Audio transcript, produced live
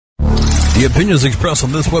The opinions expressed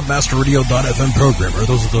on this WebmasterRadio.fm program are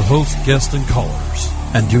those of the host, guests, and callers,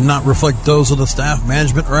 and do not reflect those of the staff,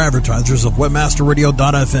 management, or advertisers of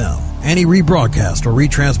WebmasterRadio.fm. Any rebroadcast or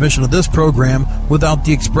retransmission of this program without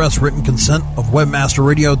the express written consent of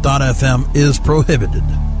WebmasterRadio.fm is prohibited.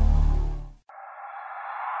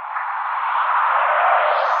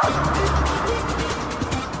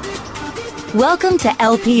 Welcome to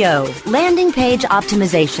LPO, Landing Page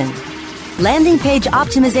Optimization. Landing Page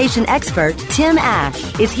Optimization expert Tim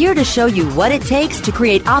Ash is here to show you what it takes to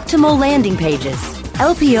create optimal landing pages.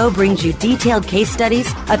 LPO brings you detailed case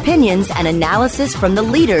studies, opinions, and analysis from the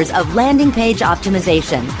leaders of landing page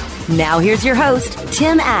optimization. Now here's your host,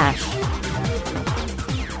 Tim Ash.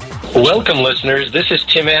 Welcome, listeners. This is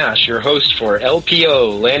Tim Ash, your host for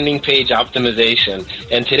LPO, Landing Page Optimization.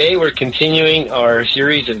 And today we're continuing our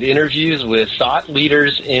series of interviews with thought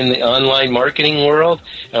leaders in the online marketing world.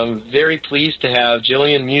 I'm very pleased to have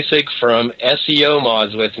Jillian Muessig from SEO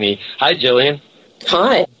Moz with me. Hi, Jillian.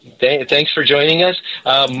 Hi. Thanks for joining us.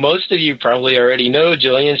 Most of you probably already know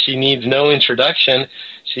Jillian. She needs no introduction.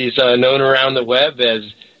 She's known around the web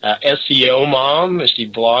as SEO Mom. She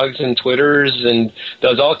blogs and Twitters and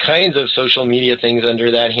does all kinds of social media things under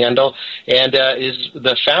that handle, and is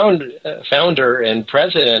the founder and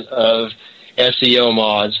president of SEO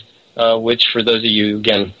Moz, which, for those of you,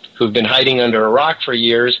 again, who've been hiding under a rock for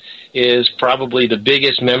years, is probably the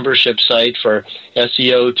biggest membership site for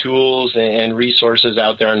SEO tools and resources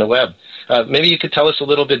out there on the web. Maybe you could tell us a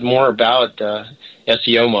little bit more about SEO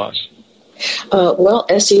Moz. Well,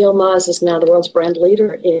 SEO Moz is now the world's brand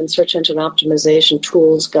leader in search engine optimization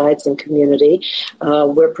tools, guides, and community.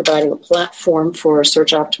 We're providing a platform for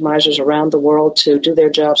search optimizers around the world to do their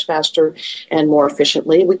jobs faster and more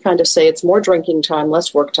efficiently. We kind of say it's more drinking time,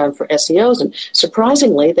 less work time for SEOs, and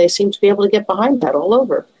surprisingly, they seem to be able to get behind that all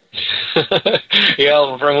over.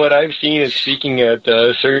 Yeah, from what I've seen and speaking at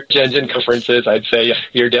search engine conferences, I'd say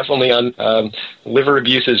you're definitely on liver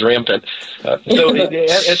abuse is rampant. So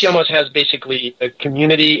SEO Moz has basically a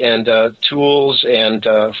community and tools and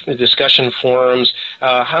discussion forums.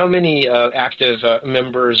 How many active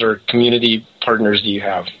members or community partners do you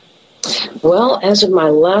have? Well, as of my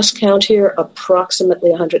last count here, approximately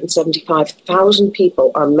 175,000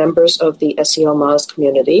 people are members of the SEO Moz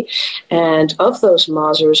community. And of those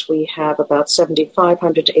Mozers, we have about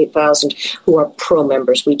 7,500 to 8,000 who are pro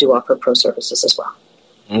members. We do offer pro services as well.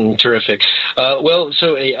 Terrific. Well,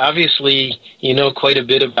 so obviously you know quite a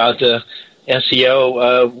bit about the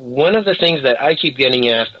SEO. One of the things that I keep getting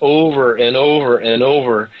asked over and over and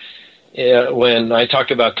over when I talk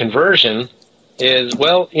about conversion is,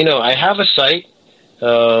 well, you know, I have a site.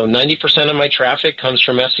 90% of my traffic comes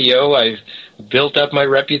from SEO. I've built up my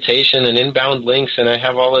reputation and inbound links, and I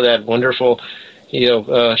have all of that wonderful,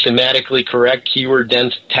 thematically correct,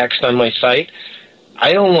 keyword-dense text on my site.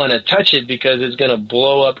 I don't want to touch it because it's going to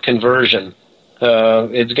blow up conversion. Rather,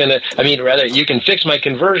 you can fix my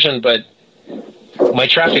conversion, but my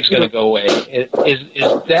traffic's going to go away. Is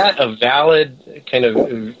that a valid kind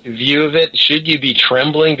of view of it? Should you be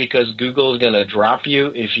trembling because Google is going to drop you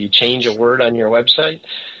if you change a word on your website?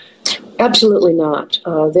 Absolutely not.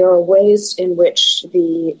 There are ways in which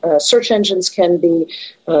the search engines can be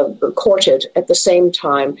courted at the same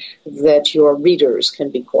time that your readers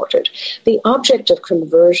can be courted. The object of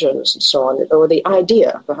conversions and so on, or the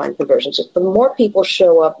idea behind conversions, is the more people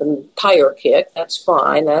show up and tire kick, that's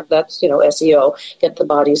fine. That's SEO, get the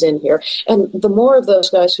bodies in here. And the more of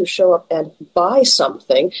those guys who show up and buy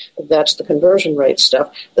something, that's the conversion rate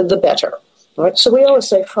stuff, the better. All right? So we always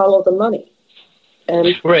say follow the money. And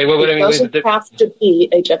right. Well, it doesn't have to be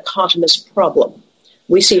a dichotomous problem.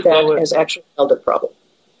 We see that as actually a problem.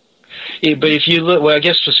 Yeah, but if you look, I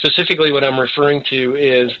guess specifically what I'm referring to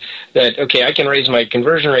is that, okay, I can raise my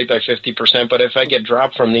conversion rate by 50%, but if I get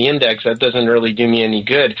dropped from the index, that doesn't really do me any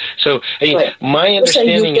good. So my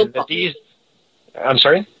understanding is that these... I'm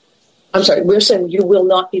sorry? We're saying you will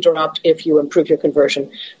not be dropped if you improve your conversion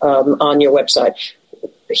on your website.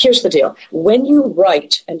 Here's the deal. When you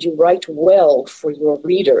write, and you write well for your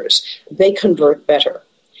readers, they convert better.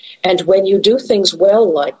 And when you do things well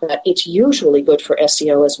like that, it's usually good for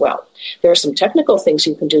SEO as well. There are some technical things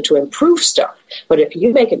you can do to improve stuff, but if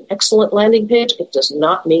you make an excellent landing page, it does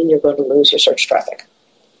not mean you're going to lose your search traffic.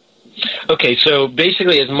 Okay, so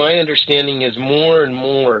basically, as my understanding is, more and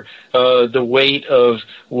more the weight of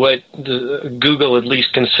what Google at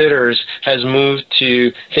least considers has moved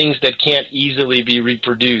to things that can't easily be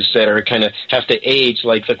reproduced, that are kind of have to age,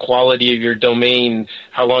 like the quality of your domain,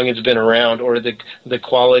 how long it's been around, or the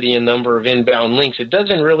quality and number of inbound links. It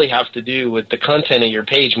doesn't really have to do with the content of your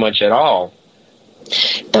page much at all.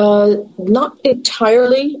 Not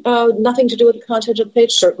entirely, nothing to do with the content of the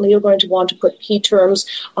page. Certainly you're going to want to put key terms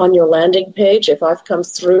on your landing page. If I've come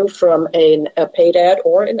through from a paid ad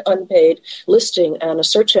or an unpaid listing and a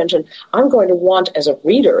search engine, I'm going to want as a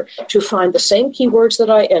reader to find the same keywords that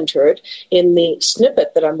I entered in the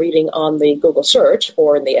snippet that I'm reading on the Google search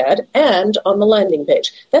or in the ad and on the landing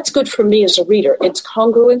page. That's good for me as a reader. It's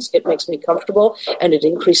congruence, it makes me comfortable, and it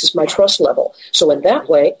increases my trust level. So in that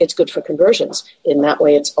way, it's good for conversions. In that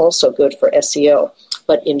way, it's also good for SEO.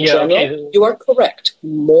 But in general, you are correct.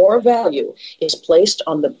 More value is placed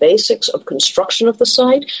on the basics of construction of the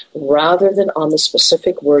site rather than on the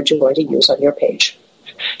specific word you're going to use on your page.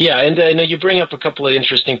 Yeah, and I know you bring up a couple of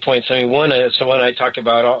interesting points. I mean, one I talk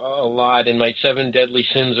about a lot in my 7 Deadly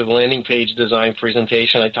Sins of Landing Page Design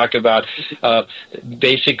presentation. I talk about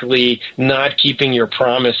basically not keeping your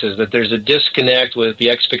promises, that there's a disconnect with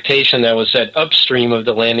the expectation that was set upstream of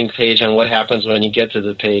the landing page and what happens when you get to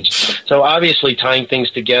the page. So obviously tying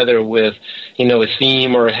things together with, a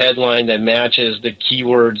theme or a headline that matches the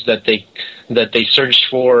keywords that they searched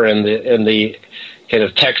for and the kind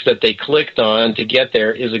of text that they clicked on to get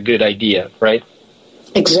there is a good idea, right?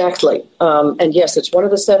 Exactly. And yes, it's one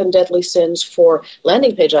of the 7 deadly sins for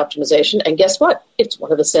landing page optimization. And guess what? It's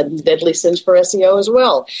one of the 7 deadly sins for SEO as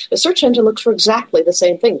well. The search engine looks for exactly the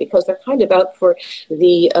same thing because they're kind of out for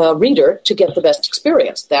the reader to get the best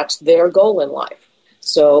experience. That's their goal in life.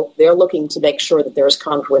 So they're looking to make sure that there's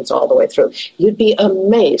congruence all the way through. You'd be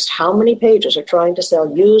amazed how many pages are trying to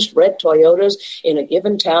sell used red Toyotas in a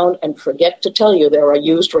given town and forget to tell you there are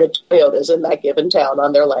used red Toyotas in that given town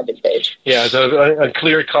on their landing page. Yeah, so a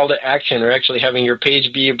clear call to action, or actually having your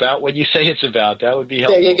page be about what you say it's about. That would be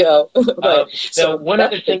helpful. There you go. Now, one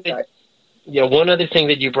other thing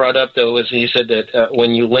that you brought up, though, was you said that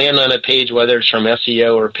when you land on a page, whether it's from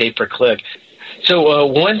SEO or pay-per-click, so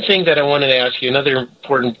one thing that I wanted to ask you, another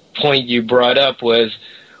important point you brought up was,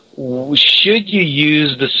 should you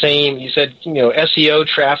use the same, you said, SEO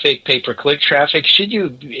traffic, pay-per-click traffic, should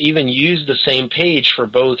you even use the same page for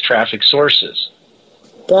both traffic sources?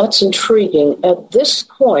 That's intriguing. At this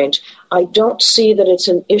point, I don't see that it's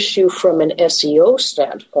an issue from an SEO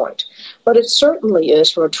standpoint, but it certainly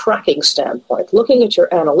is from a tracking standpoint. Looking at your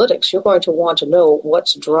analytics, you're going to want to know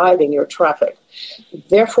what's driving your traffic.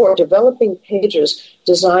 Therefore, developing pages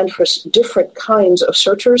designed for different kinds of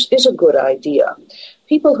searchers is a good idea.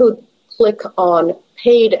 People who click on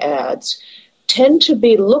paid ads tend to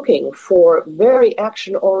be looking for very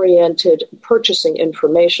action-oriented purchasing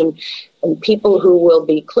information, and people who will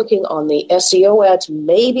be clicking on the SEO ads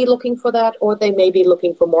may be looking for that, or they may be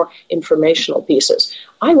looking for more informational pieces.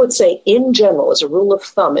 I would say, in general, as a rule of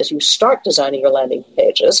thumb, as you start designing your landing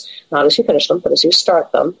pages, not as you finish them, but as you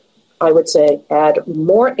start them, I would say add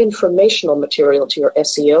more informational material to your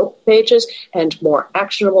SEO pages and more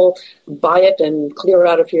actionable, buy it and clear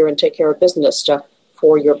out of here and take care of business stuff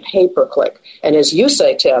for your pay-per-click. And as you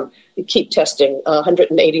say, Tim, you keep testing.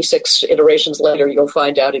 186 iterations later, you'll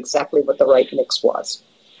find out exactly what the right mix was.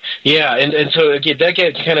 Yeah, and so again, that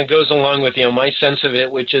kind of goes along with my sense of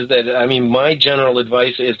it, which is that, my general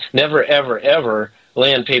advice is never, ever, ever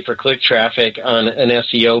land pay-per-click traffic on an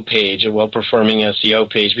SEO page, a well-performing SEO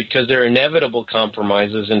page, because there are inevitable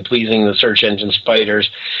compromises in pleasing the search engine spiders,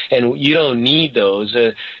 and you don't need those.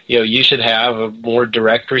 You should have a more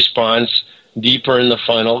direct response, deeper in the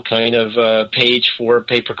funnel kind of page for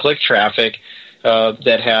pay-per-click traffic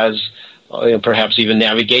that has perhaps even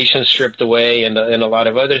navigation stripped away and a lot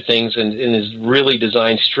of other things, and is really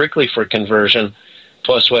designed strictly for conversion,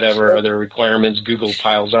 plus whatever other requirements Google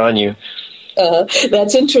piles on you.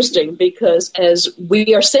 That's interesting because as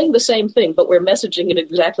we are saying the same thing, but we're messaging in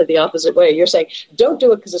exactly the opposite way. You're saying, don't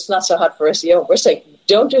do it because it's not so hot for SEO. We're saying,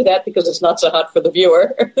 don't do that because it's not so hot for the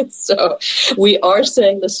viewer. So we are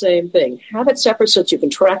saying the same thing. Have it separate so that you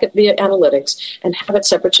can track it via analytics, and have it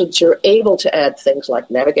separate so that you're able to add things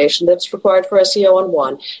like navigation that's required for SEO on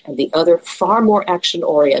one, and the other far more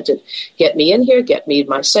action-oriented. Get me in here, get me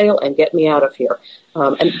my sale, and get me out of here.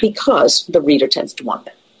 And because the reader tends to want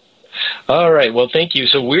that. All right. Well, thank you.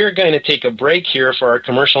 So we're going to take a break here for our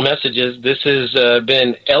commercial messages. This has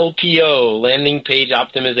been LPO, Landing Page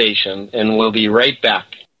Optimization, and we'll be right back.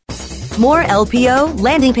 More LPO,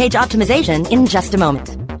 Landing Page Optimization, in just a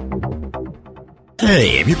moment.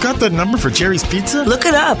 Hey, have you got the number for Jerry's Pizza? Look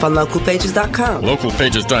it up on localpages.com.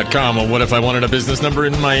 Localpages.com? Well, what if I wanted a business number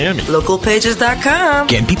in Miami? Localpages.com.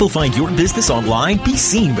 Can people find your business online? Be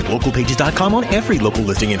seen with localpages.com on every local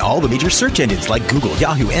listing in all the major search engines like Google,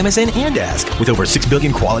 Yahoo, MSN, and Ask. With over 6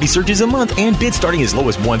 billion quality searches a month and bids starting as low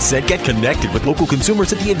as 1 cent, get connected with local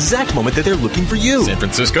consumers at the exact moment that they're looking for you. San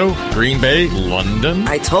Francisco, Green Bay, London.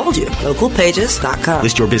 I told you. Localpages.com.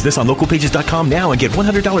 List your business on localpages.com now and get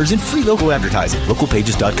 $100 in free local advertising.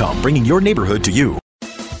 Localpages.com, bringing your neighborhood to you.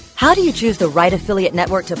 How do you choose the right affiliate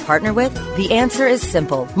network to partner with? The answer is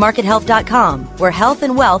simple. MarketHealth.com, where health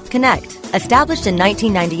and wealth connect. Established in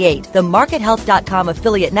 1998, the MarketHealth.com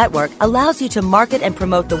affiliate network allows you to market and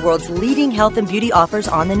promote the world's leading health and beauty offers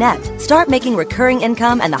on the net. Start making recurring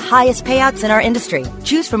income and the highest payouts in our industry.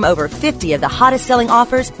 Choose from over 50 of the hottest selling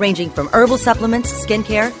offers, ranging from herbal supplements,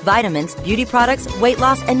 skincare, vitamins, beauty products, weight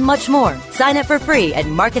loss, and much more. Sign up for free at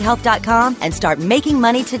MarketHealth.com and start making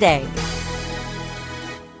money today.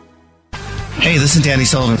 Hey, this is Danny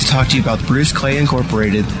Sullivan to talk to you about Bruce Clay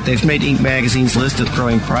Incorporated. They've made Inc. Magazine's list of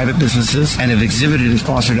growing private businesses and have exhibited and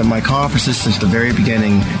sponsored at my conferences since the very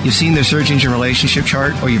beginning. You've seen their search engine relationship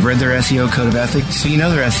chart, or you've read their SEO code of ethics, so you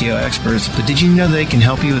know they're SEO experts. But did you know they can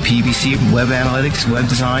help you with PPC, web analytics, web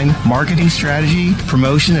design, marketing strategy,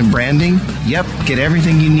 promotion, and branding? Yep, get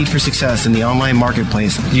everything you need for success in the online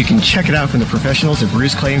marketplace. You can check it out from the professionals at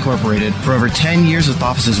Bruce Clay Incorporated. For over 10 years with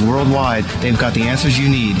offices worldwide, they've got the answers you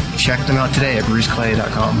need. Check them out today at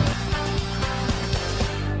bruceclay.com.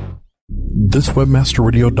 This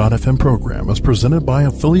WebmasterRadio.fm program is presented by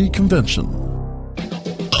Affiliate Convention.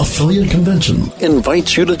 Affiliate Convention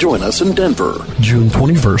invites you to join us in Denver, June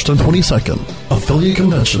 21st and 22nd. Affiliate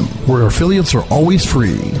Convention, where affiliates are always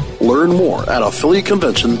free. Learn more at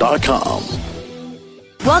affiliateconvention.com.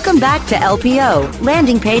 Welcome back to LPO,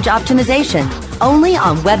 Landing Page Optimization, only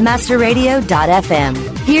on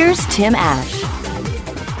WebmasterRadio.fm. Here's Tim Ash.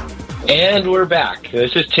 And we're back.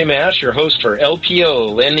 This is Tim Ash, your host for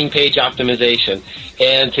LPO, Landing Page Optimization.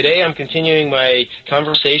 And today I'm continuing my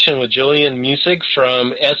conversation with Jillian Muessig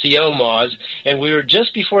from SEO Moz. And we were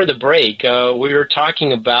just before the break, we were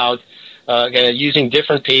talking about using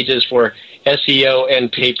different pages for SEO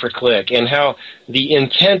and pay-per-click, and how the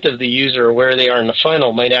intent of the user, where they are in the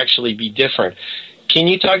funnel, might actually be different. Can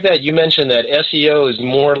you talk that? You mentioned that SEO is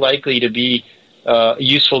more likely to be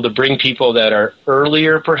useful to bring people that are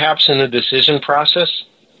earlier, perhaps, in the decision process?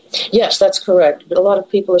 Yes, that's correct. A lot of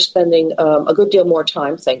people are spending a good deal more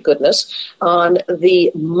time, thank goodness, on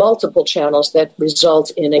the multiple channels that result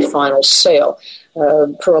in a final sale.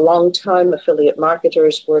 For a long time, affiliate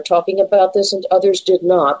marketers were talking about this, and others did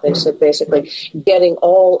not. They said basically getting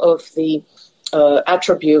all of the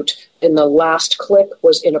attribute in the last click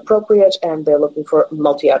was inappropriate, and they're looking for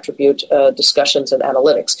multi-attribute discussions and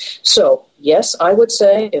analytics. So, yes, I would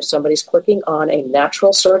say if somebody's clicking on a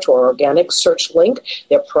natural search or organic search link,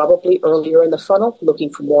 they're probably earlier in the funnel looking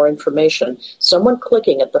for more information. Someone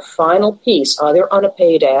clicking at the final piece, either on a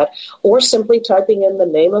paid ad or simply typing in the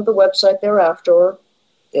name of the website they're after,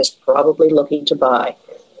 is probably looking to buy.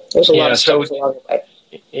 There's a lot of steps along the way.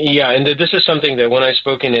 Yeah, and this is something that when I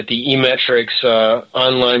spoken at the eMetrics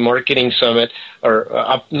online marketing summit, or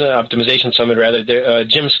optimization summit rather,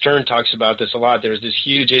 Jim Stern talks about this a lot. There's this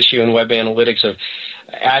huge issue in web analytics of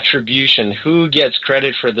attribution. Who gets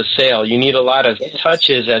credit for the sale? You need a lot of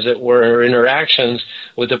touches, as it were, or interactions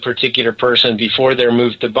with a particular person before they're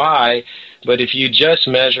moved to buy. But if you just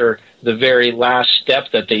measure the very last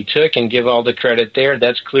step that they took and give all the credit there,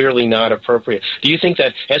 that's clearly not appropriate. Do you think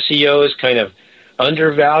that SEO is kind of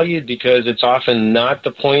undervalued because it's often not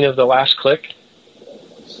the point of the last click?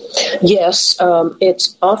 Yes,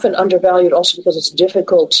 it's often undervalued also because it's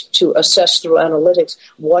difficult to assess through analytics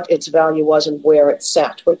what its value was and where it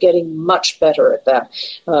sat. We're getting much better at that.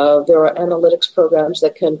 There are analytics programs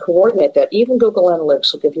that can coordinate that. Even Google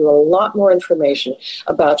Analytics will give you a lot more information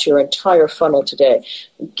about your entire funnel today.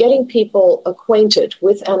 Getting people acquainted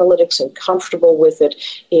with analytics and comfortable with it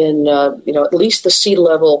in, at least the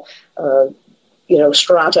C-level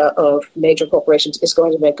strata of major corporations is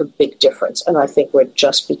going to make a big difference, and I think we're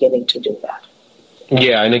just beginning to do that.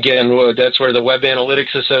 Yeah, and again, that's where the Web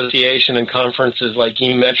Analytics Association and conferences like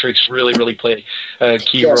eMetrics really play a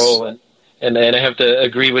key role. And I have to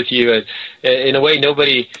agree with you. In a way,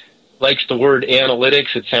 nobody likes the word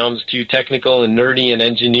analytics. It sounds too technical and nerdy and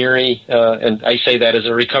engineering, and I say that as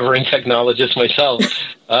a recovering technologist myself.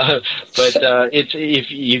 But if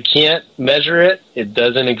you can't measure it, it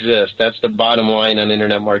doesn't exist. That's the bottom line on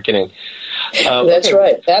internet marketing. That's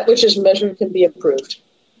right. That which is measured can be improved.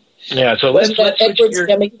 Yeah. So let's Edward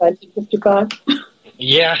Deming, 1955.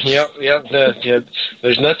 Yeah.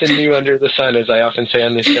 There's nothing new under the sun, as I often say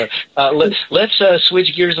on this show. Let's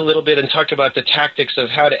switch gears a little bit and talk about the tactics of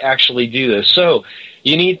how to actually do this. So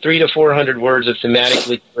you need 300 to 400 words of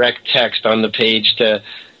thematically correct text on the page to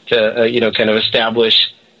kind of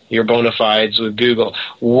establish your bona fides with Google.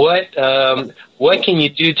 What can you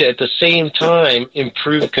do to, at the same time,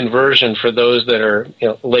 improve conversion for those that are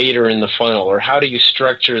later in the funnel? Or how do you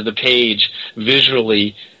structure the page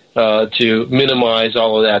visually to minimize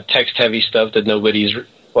all of that text-heavy stuff that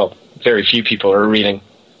very few people are reading?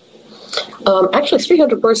 Actually,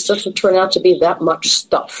 300 words doesn't turn out to be that much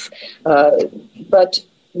stuff. But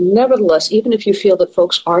nevertheless, even if you feel that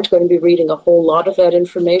folks aren't going to be reading a whole lot of that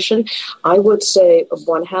information, I would say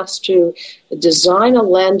one has to design a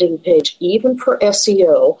landing page, even for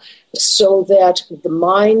SEO, so that the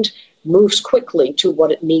mind moves quickly to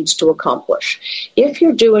what it needs to accomplish. If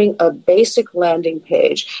you're doing a basic landing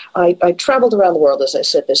page, I traveled around the world, as I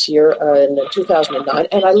said, this year in 2009,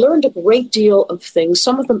 and I learned a great deal of things,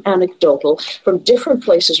 some of them anecdotal, from different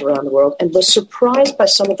places around the world, and was surprised by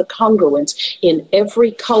some of the congruence in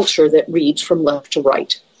every culture that reads from left to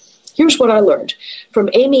right. Here's what I learned. From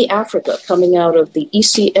Amy Africa, coming out of the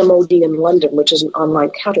ECMOD in London, which is an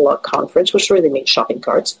online catalog conference, which really means shopping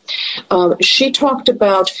carts, she talked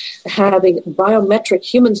about having human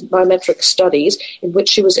biometric studies in which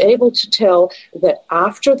she was able to tell that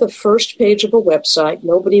after the first page of a website,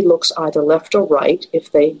 nobody looks either left or right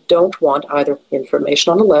if they don't want either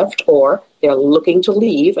information on the left or they're looking to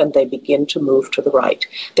leave and they begin to move to the right.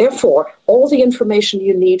 Therefore, all the information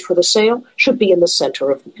you need for the sale should be in the center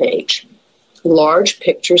of the page. Large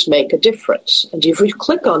pictures make a difference. And if you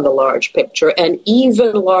click on the large picture, an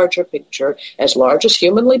even larger picture, as large as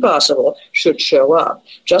humanly possible, should show up.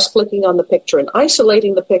 Just clicking on the picture and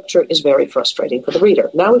isolating the picture is very frustrating for the reader.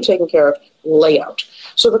 Now we've taken care of layout.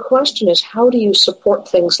 So the question is, how do you support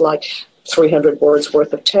things like 300 words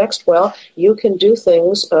worth of text? Well, you can do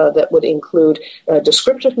things that would include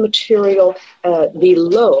descriptive material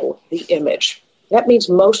below the image. That means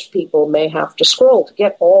most people may have to scroll to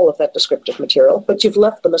get all of that descriptive material, but you've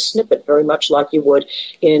left them a snippet very much like you would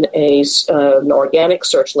in an organic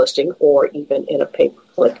search listing or even in a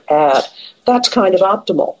pay-per-click ad. That's kind of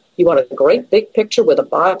optimal. You want a great big picture with a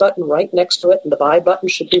buy button right next to it, and the buy button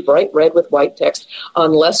should be bright red with white text,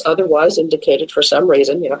 unless otherwise indicated for some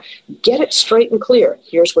reason. Get it straight and clear.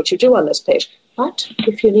 Here's what you do on this page. But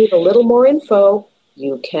if you need a little more info,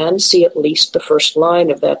 you can see at least the first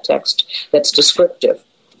line of that text that's descriptive.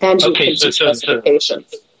 And you can see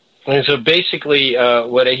specifications. And so basically,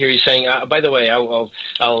 what I hear you saying, by the way, I'll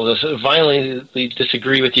violently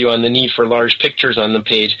disagree with you on the need for large pictures on the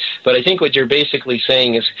page, but I think what you're basically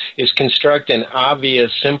saying is construct an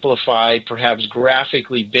obvious, simplified, perhaps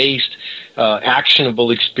graphically based,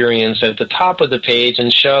 actionable experience at the top of the page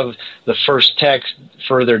and shove the first text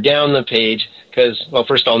further down the page because, well,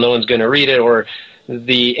 first of all, no one's going to read it, or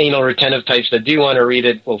the anal retentive types that do want to read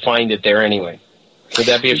it will find it there anyway. Would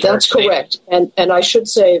that be a fair statement? That's correct. And I should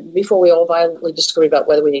say, before we all violently disagree about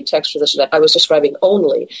whether we need text for this or that, I was describing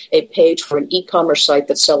only a page for an e-commerce site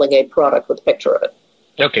that's selling a product with a picture of it.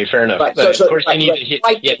 Okay, fair enough. Right. But of course,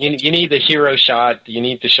 you need the hero shot. You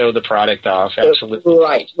need to show the product off. Absolutely.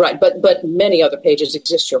 Right. But many other pages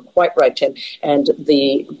exist. You're quite right, Tim. And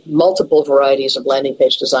the multiple varieties of landing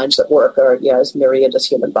page designs that work are as myriad as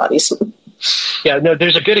human bodies. Yeah, no,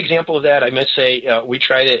 there's a good example of that. I must say, we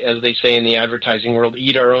try to, as they say in the advertising world,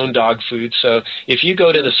 eat our own dog food. So if you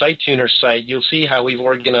go to the Site Tuner site, you'll see how we've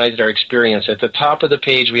organized our experience. At the top of the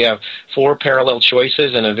page, we have 4 parallel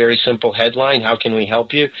choices and a very simple headline, how can we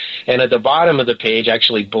help you? And at the bottom of the page,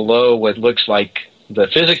 actually below what looks like the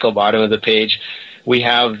physical bottom of the page, we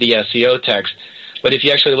have the SEO text. But if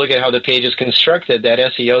you actually look at how the page is constructed, that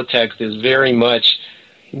SEO text is very much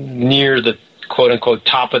near the quote-unquote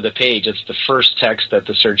top of the page. It's the first text that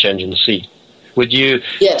the search engines see. Would you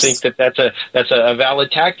think that that's a valid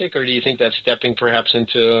tactic, or do you think that's stepping perhaps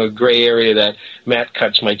into a gray area that Matt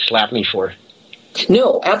Cutts might slap me for?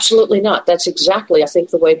 No, absolutely not. That's exactly, I think,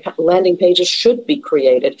 the way landing pages should be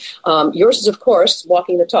created. Yours is, of course,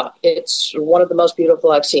 walking the talk. It's one of the most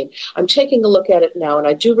beautiful I've seen. I'm taking a look at it now, and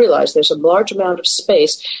I do realize there's a large amount of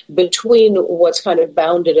space between what's kind of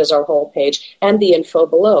bounded as our whole page and the info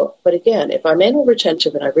below. But again, if I'm anal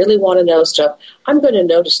retentive and I really want to know stuff, I'm going to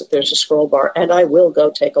notice that there's a scroll bar, and I will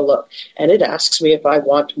go take a look. And it asks me if I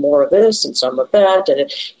want more of this and some of that, and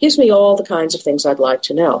it gives me all the kinds of things I'd like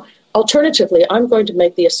to know. Alternatively, I'm going to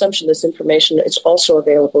make the assumption this information is also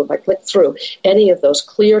available if I click through any of those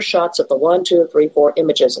clear shots of the 1, 2, 3, 4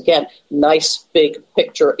 images. Again, nice big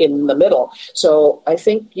picture in the middle. So I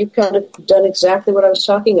think you've kind of done exactly what I was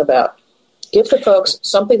talking about. Give the folks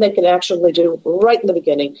something they can actually do right in the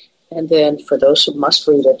beginning, and then for those who must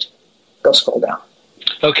read it, go scroll down.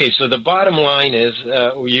 Okay, so the bottom line is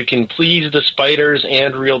you can please the spiders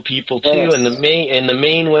and real people too, Yes. and the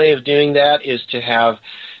main way of doing that is to have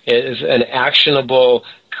an actionable,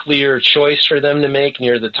 clear choice for them to make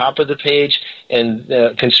near the top of the page, and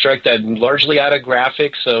construct that largely out of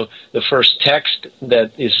graphics. So the first text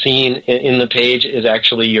that is seen in the page is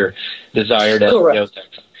actually your desired SEO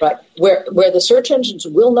text. Right. Where the search engines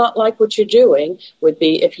will not like what you're doing would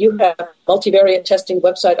be if you have multivariate testing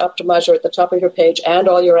website optimizer at the top of your page and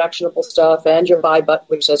all your actionable stuff and your buy button,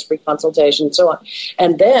 which says free consultation and so on.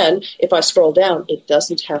 And then if I scroll down, it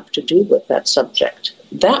doesn't have to do with that subject.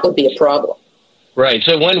 That would be a problem. Right.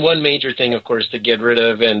 So one major thing, of course, to get rid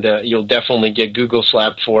of, and you'll definitely get Google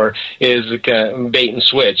slapped for, is bait and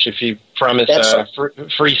switch. If you promise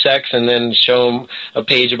free sex and then show them a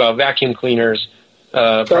page about vacuum cleaners,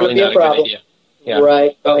 probably not a good idea. Yeah.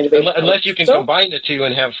 Right. Unless you can combine the two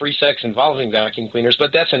and have free sex involving vacuum cleaners,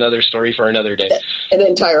 but that's another story for another day. And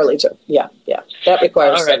entirely too. Yeah. That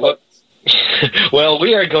requires. All right. Well,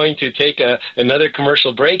 we are going to take another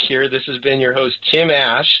commercial break here. This has been your host, Tim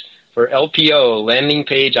Ash, for LPO, Landing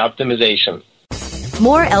Page Optimization.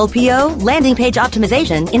 More LPO, Landing Page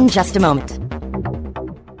Optimization, in just a moment.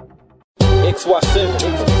 XY7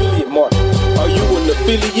 affiliate market. Are you an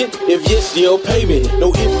affiliate? If yes, you'll pay me.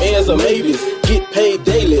 No ifs, ands, or maybes. Get paid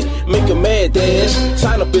daily. Make a mad dash.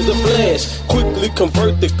 Sign up as a flash. Quickly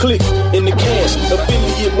convert the clicks into cash.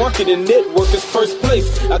 Affiliate marketing network is first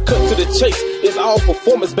place. I cut to the chase. It's all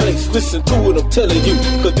performance based. Listen to what I'm telling you,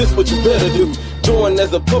 cause this what you better do. Join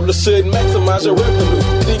as a publisher and maximize your revenue.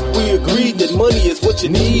 Think we agreed that money is what you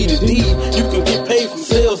need. Indeed, you can get paid from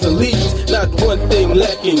sales and leads. Not one thing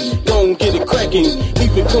lacking. Don't get it cracking.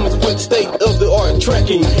 Even comes with state-of-the-art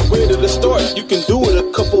tracking. Ready to start? You can do it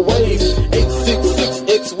a couple ways.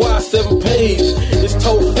 866-XY7 pays. It's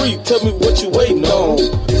toll free. Tell me what you waiting on.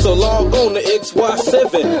 So log on to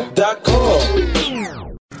xy7.com.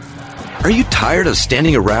 Are you tired of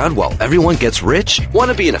standing around while everyone gets rich?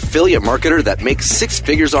 Want to be an affiliate marketer that makes 6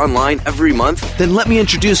 figures online every month? Then let me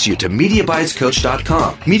introduce you to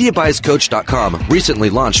MediaBuysCoach.com. MediaBuysCoach.com,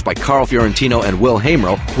 recently launched by Carl Fiorentino and Will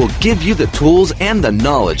Hamro, will give you the tools and the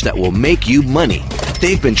knowledge that will make you money.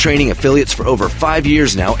 They've been training affiliates for over 5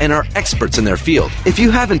 years now and are experts in their field. If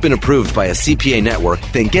you haven't been approved by a CPA network,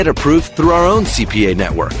 then get approved through our own CPA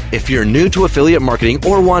network. If you're new to affiliate marketing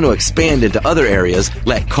or want to expand into other areas,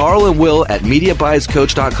 let Carl and Will at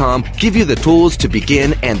MediaBuysCoach.com give you the tools to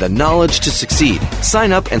begin and the knowledge to succeed.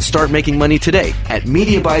 Sign up and start making money today at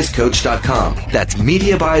MediaBuysCoach.com. That's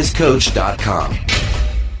MediaBuysCoach.com.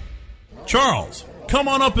 Charles, come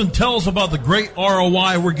on up and tell us about the great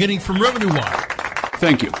ROI we're getting from Revenue Wire.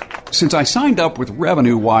 Thank you. Since I signed up with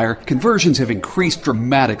Revenue Wire, conversions have increased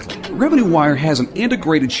dramatically. Revenue Wire has an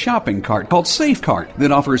integrated shopping cart called SafeCart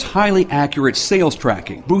that offers highly accurate sales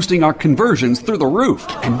tracking, boosting our conversions through the roof.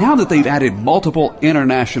 And now that they've added multiple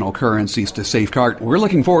international currencies to SafeCart, we're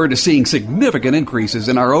looking forward to seeing significant increases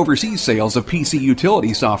in our overseas sales of PC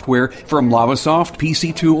utility software from Lavasoft,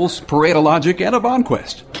 PC Tools, Pareto Logic, and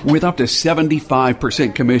AvonQuest. With up to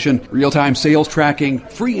 75% commission, real-time sales tracking,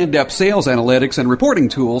 free in-depth sales analytics and reporting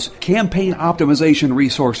tools, campaign optimization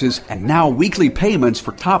resources, and now weekly payments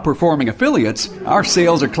for top-performing affiliates, our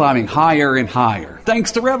sales are climbing higher and higher,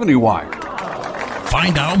 thanks to Revenue Wire.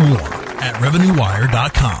 Find out more at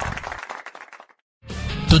RevenueWire.com.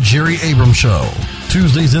 The Jerry Abrams Show,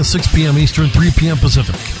 Tuesdays at 6 p.m. Eastern, 3 p.m.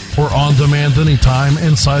 Pacific, or on demand anytime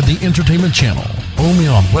inside the Entertainment Channel, only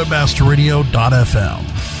on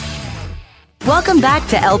WebmasterRadio.fm. Welcome back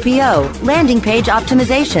to LPO, Landing Page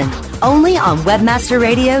Optimization, only on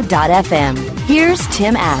WebmasterRadio.fm. Here's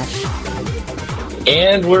Tim Ash.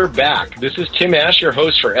 And we're back. This is Tim Ash, your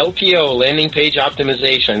host for LPO, Landing Page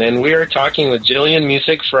Optimization, and we are talking with Jillian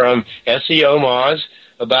Muessig from SEO Moz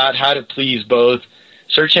about how to please both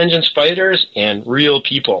search engine spiders and real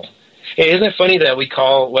people. Hey, isn't it funny that we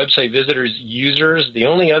call website visitors users? The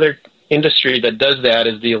only other industry that does that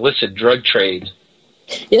is the illicit drug trade.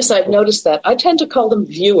 Yes, I've noticed that. I tend to call them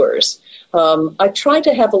viewers. I try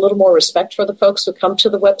to have a little more respect for the folks who come to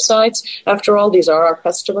the websites. After all, these are our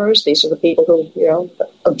customers. These are the people who,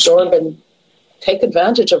 absorb and take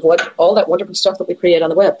advantage of all that wonderful stuff that we create on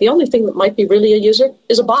the web. The only thing that might be really a user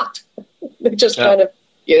is a bot. They just kind of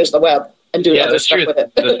use the web and do other stuff with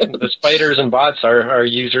it. the spiders and bots are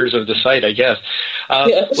users of the site, I guess.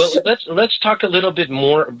 Yes. Well, let's talk a little bit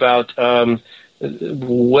more about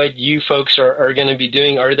what you folks are going to be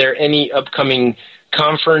doing. Are there any upcoming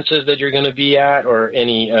conferences that you're going to be at, or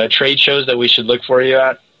any trade shows that we should look for you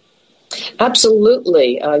at?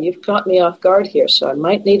 Absolutely. You've caught me off guard here, so I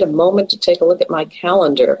might need a moment to take a look at my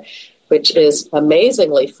calendar, which is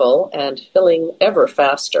amazingly full and filling ever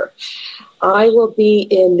faster. I will be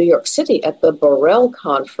in New York City at the Borrell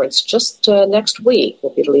Conference just next week.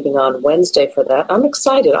 We'll be leaving on Wednesday for that. I'm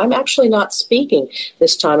excited. I'm actually not speaking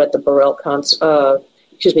this time at the Borrell conference,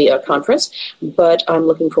 but I'm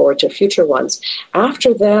looking forward to future ones.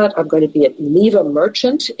 After that, I'm going to be at Neva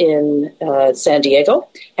Merchant in San Diego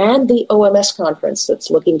and the OMS conference that's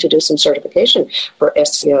looking to do some certification for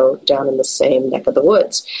SEO down in the same neck of the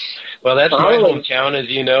woods. Well, that's my hometown, as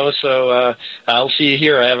you know, so I'll see you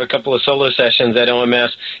here. I have a couple of solo sessions at OMS.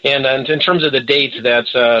 And in terms of the dates,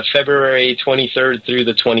 that's February 23rd through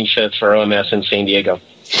the 25th for OMS in San Diego.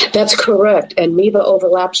 That's correct. And MEVA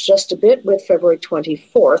overlaps just a bit with February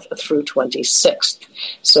 24th through 26th.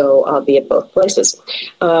 So I'll be at both places.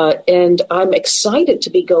 And I'm excited to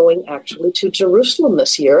be going actually to Jerusalem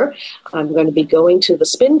this year. I'm going to be going to the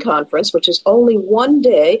SPIN conference, which is only one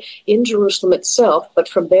day in Jerusalem itself. But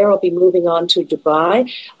from there, I'll be moving on to Dubai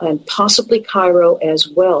and possibly Cairo as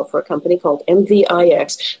well for a company called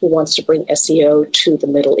MVIX who wants to bring SEO to the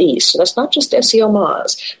Middle East. So that's not just SEO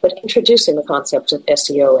Moz, but introducing the concept of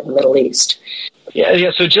SEO in the Middle East.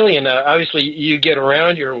 Yeah. So, Jillian, obviously you get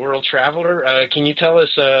around. You're a world traveler. Can you tell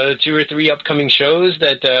us 2 or 3 upcoming shows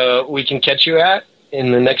that we can catch you at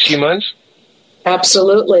in the next few months?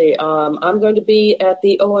 Absolutely. I'm going to be at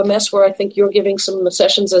the OMS where I think you're giving some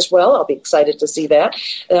sessions as well. I'll be excited to see that.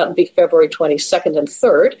 That'll be February 22nd and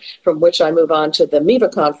 3rd, from which I move on to the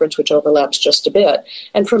MEVA conference, which overlaps just a bit.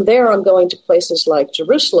 And from there, I'm going to places like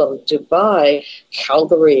Jerusalem, Dubai,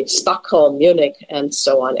 Calgary, Stockholm, Munich, and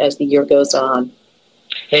so on as the year goes on.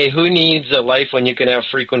 Hey, who needs a life when you can have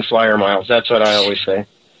frequent flyer miles? That's what I always say.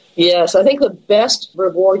 Yes, I think the best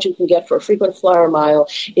reward you can get for a frequent flyer mile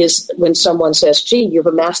is when someone says, gee, you've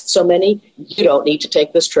amassed so many, you don't need to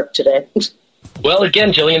take this trip today. Well,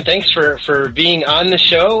 again, Jillian, thanks for being on the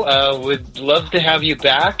show. Would love to have you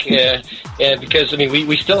back because, I mean,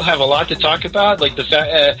 we still have a lot to talk about, like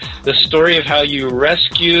the story of how you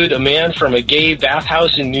rescued a man from a gay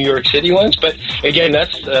bathhouse in New York City once. But, again,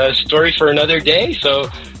 that's a story for another day, so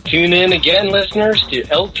tune in again, listeners, to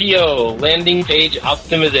LPO, Landing Page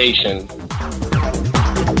Optimization.